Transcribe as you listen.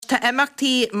tá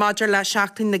imachtaí maidir le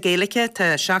seachtain na Gaeilge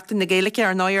tá seachtain na Gaeilge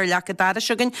ar náir lecha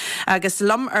sugan agus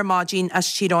lum ar mádín as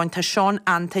tíráin tá Seán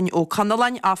Antain ó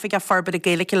Conalainn áfik a farbad a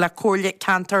Gaeilge le cóirle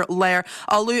cantar léir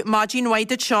alú mádín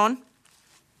waide Seán.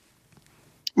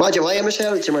 Máidir bhaid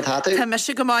Michelle, Jimmer Tatu. Tá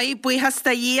meise go maiid buchas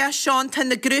tá dhé Seán tá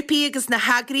na grúpií agus na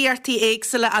hagraíartaí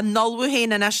éagsile a nolbhú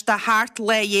héana is de háart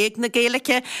le dhéag na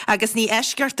Gaeilge agus ní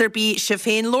eisceart ar bí se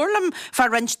féin lorlam far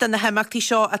rinsta na himachtaí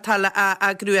seo a tala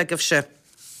a grú agah se.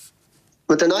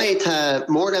 But the night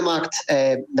more amacht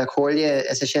na chóirle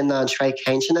is a sin an sreik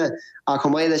hensinna a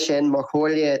chumáile sin mar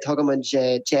chóirle tugamid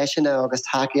jeisina agus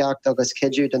takeíocht agus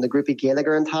kidú an na grúpi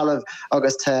Gaeilge an talamh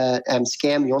agus tá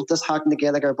scéim jontas hack na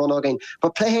Gaeilge bonagin.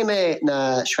 But play me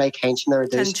na sreik hensinna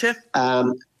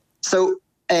so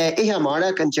Ihe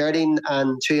Mark and Jardine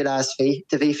and Tree Last Fee,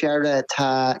 the V Fiera,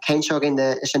 Ta Kenshogin,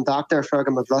 the Ishin Doctor,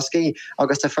 Fergal McLusky,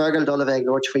 Augusta Fergal, Dolaveg,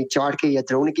 Lord Free, Jarky, a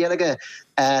drone Gaeilge.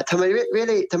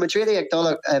 Tamadrili, a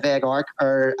dollar veg arc,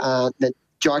 or the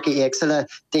Jarky Exela,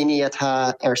 Dini at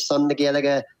her son, the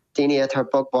Gaeilge. Dini at her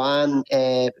Bogwan,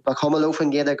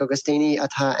 Bakomalofen Gaeilge, Augustini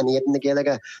at her and Eden the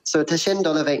Gaeilge. So Tashin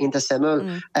Dolaveg into Simul.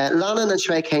 Lannan and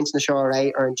Shrek Hens na Shore,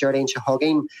 or Jardine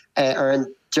Shahogin, or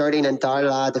Jardine and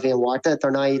Darla, the Vian Warta,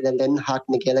 Dornai, the Lynn Hack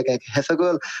na Gaeilge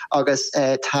Hifagul, August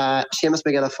Ta Seamus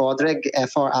Miguel Fodrig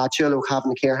for Achul who have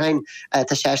na Cairheim, Ta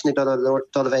Shashnik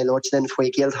Dolavay Lordslin for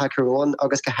Guild Hackeron,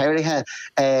 August Kahariha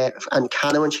and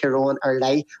Cano and Chiron are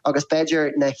lay, August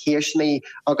Badger na Hirschme,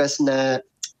 August na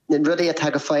Ruddy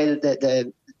attack a file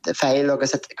the file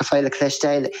agus a file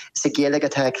Clishtail sa Gaeilge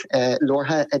attack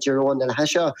Lorha a Jeroen and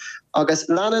Hesha August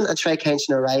Lannan a Trey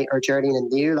Kenshin Ray or Jardine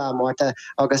and Neula Marta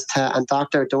August and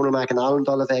Dr. Donald McAnallen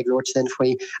Dolaveg Lordson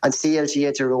Free and CLG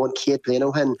a Jeroen Kate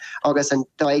Blinohan August and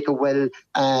Daika Will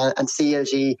and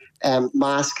CLG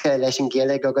Mask Leshin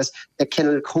Gaeilge August the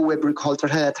Kinnel Co-Wibru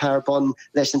Culture Tarbon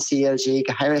Leshin CLG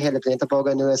Gahira Hill Blinta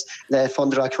Boga News the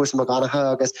Fundra Kurs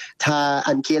Maganaha August Ta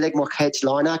and Gaeilge more hedge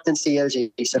Larnacht and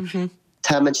CLG so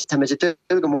Tamage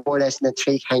go more less na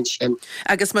trí hensin.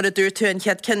 Agus mar a dúir tú an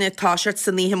chead cinne táisiart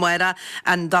san ní himara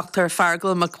an Dr.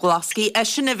 Fergal McLusky.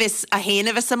 Sinna vis a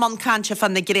héana vis a man canse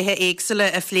fan na grithe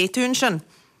éagsile a phléitún sin?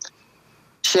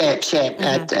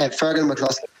 Fergal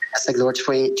McLusky. Like Lord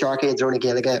Free, Jarky and Drona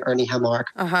Gaeilge, Ernie Hamark.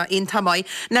 In Tamai.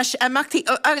 Nash Makti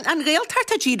and Real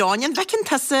Tarta Gironian, Vekin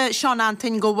Tessa, Sean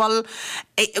Antin, Gowal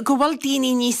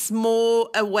Dini Nismo,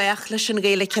 a Wechlish and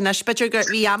Gaelic, Nash Bedger,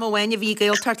 Viama, when you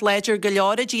Gail Tart Ledger,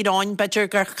 Galora, Giron, Bedger,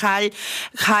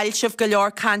 Khalshif,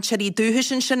 Galor, Cancheri,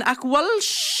 Duhishin,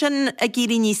 Akwalshin, a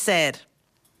Girini said.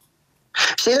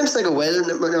 Seems like a well,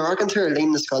 Arkantur,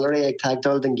 Lean the Scullery, Egg Tag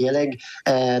Dold and Gaeilge,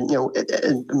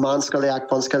 Manskaliak,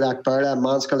 Bunskaliak, Burla,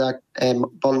 Manskaliak,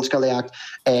 Bunskaliak,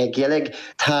 Gaeilge,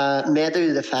 Ta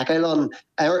Medu the Fakalon,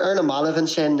 Erna Malavan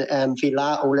Shin,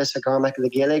 Vila Olis, a Garmac the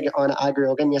Gaeilge, on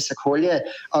Agrogan, Yasakolia,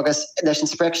 August, Nation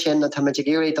Spriction, the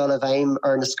Tamajigiri, Dolavaim,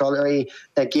 or the Scullery,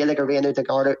 the Gaeilge Arena, the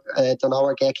Garda,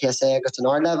 Donor Gekasa, August on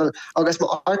our level, August,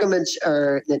 my arguments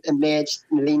are made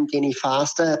Lean Dini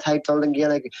Fasta, type Dold and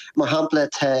Gaeilge,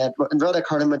 Hamplet and Rhoda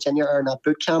Carlin Virginia are not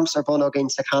boot camps or bon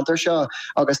against the Cantor Shaw,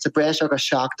 August to Bresh or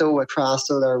Shockdo, a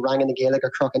Crastle or Rang in the Gaeilge or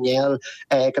Crocanyel,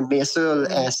 Gambasul,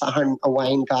 Saharn, a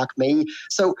wine gak me.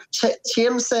 So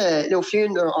James,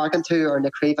 Fune or Arkantu or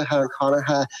Nakreva and Connor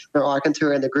ha, or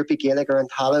Arkantu and the groupie Gaeilge or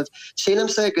Talav. Sheelam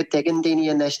say good digging Dini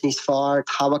and Nishnis far,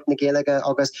 Tawak na Gaeilge,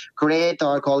 August Grey,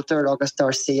 Dark Alter, August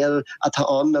Dar Sale, at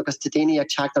on, August Tidini, a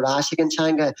Chak the Rashik and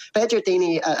Changa, Bedger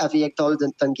Dini, a Viegdol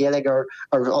than Gaeilge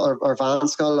or Van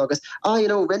Skull August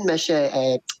when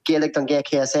Misha Gaelic on Gay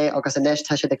KSA August and Nesh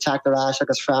Tasha the Chakarash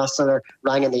August Frastel or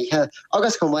Rang and the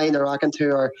August Combine or Rockin'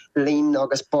 to or Lean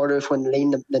August Border when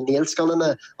Lean the Nail Skull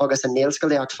and August and Nail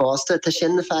Skull Act Foster to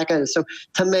Shin the Faca so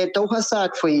to me Doha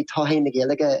Sack for Tahin the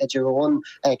Gaelic at your own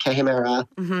Kahimera.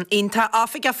 Inta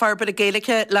Africa Farber the Gaelic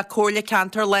La Corlia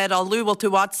Cantor led all Lou will to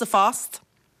what's the fast?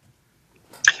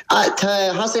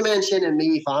 Has he mentioned in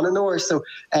me Vananor, so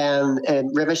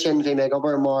Rivishin vi meg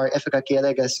over more if I got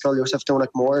Gaeilge Skull Joseph Donach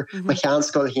more, Machan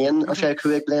Skull Hien or Fair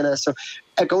Kuig Blena, so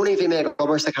Agoni vi meg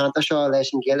over Sakanta Shaw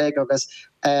Leshin Gaeilge August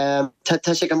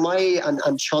Tashikamai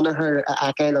and Shonaher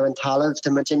Akail or in Talent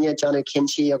to Virginia Johnny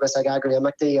Kinchi August Agagri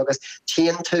Amakti August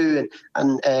Chien 2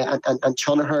 and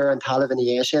Shonaher and Talent in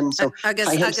the Asian so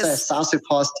I have Sasu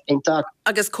Post Intac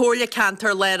August Corlia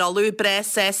Cantor led all Lou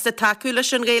Bress the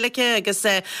Takulish and Gaeilge August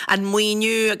and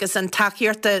Muinu agus an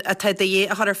takeíart a the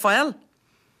a har file.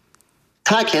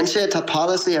 Tá kense tá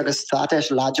policy agus strateis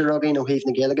lagerogin ó híh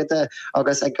na Gaeilge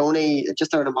agus ag gcónaí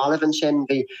just ar na Malvin sin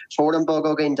bhí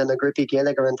fórambogin den na grúpi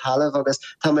Gaeilge an talamh agus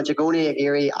tá gcónaí ag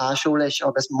éirí asúlis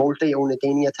agus moltaí ó na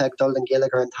daine ag dul an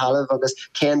Gaeilge an talamh agus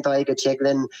cén dóigh go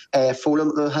jiglinn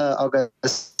fólamrutha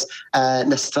agus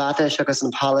na strateis agus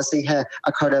an policythe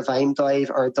a chur a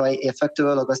bhaimdóibh ar dóigh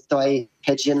effectúil agus dóigh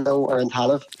Pigeon ar an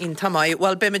talamh. In tamai,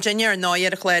 well be Virginia ar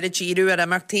náir a chléir a ddíú ar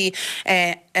amartí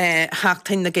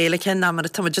hatain na Gaeilge ná mar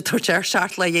tamidir tuair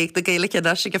seart le dhéag na Gaeilge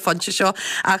na sig go fanse seo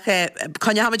ach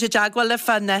chunne haidir deagháil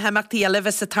fan na heachtaí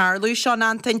eileh sa tarlú Seán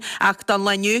Antain ach don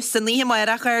leniu san ní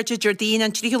maireach ar de Jordín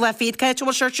an tríú le féad caiit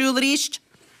bhil seirtúil ríist?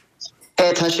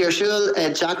 Tá sé arsúil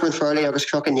Jack McFurley agus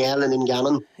Crocannéal in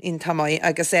Gannon. In tamai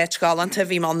agus galanta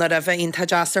bhí man a bheith inta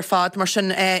deasar fád mar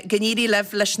sin gníí leh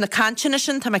leis na cantina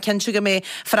sin tá cinse go mé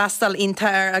freistal inta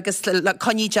ar agus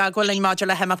coní deagháil in maidir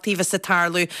le heachtaíh sa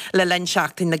tarlú le len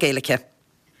seachtain na Gaeilge.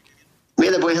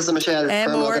 Míle buchas a Michelle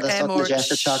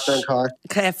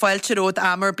fáilte ród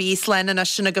amar bís lena na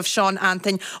sinna goh Seán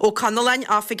Antain ó Canalainn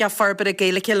áfik a farbar a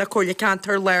Gaeilge le chola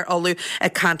cantar leir olú a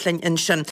cantlainn in sin.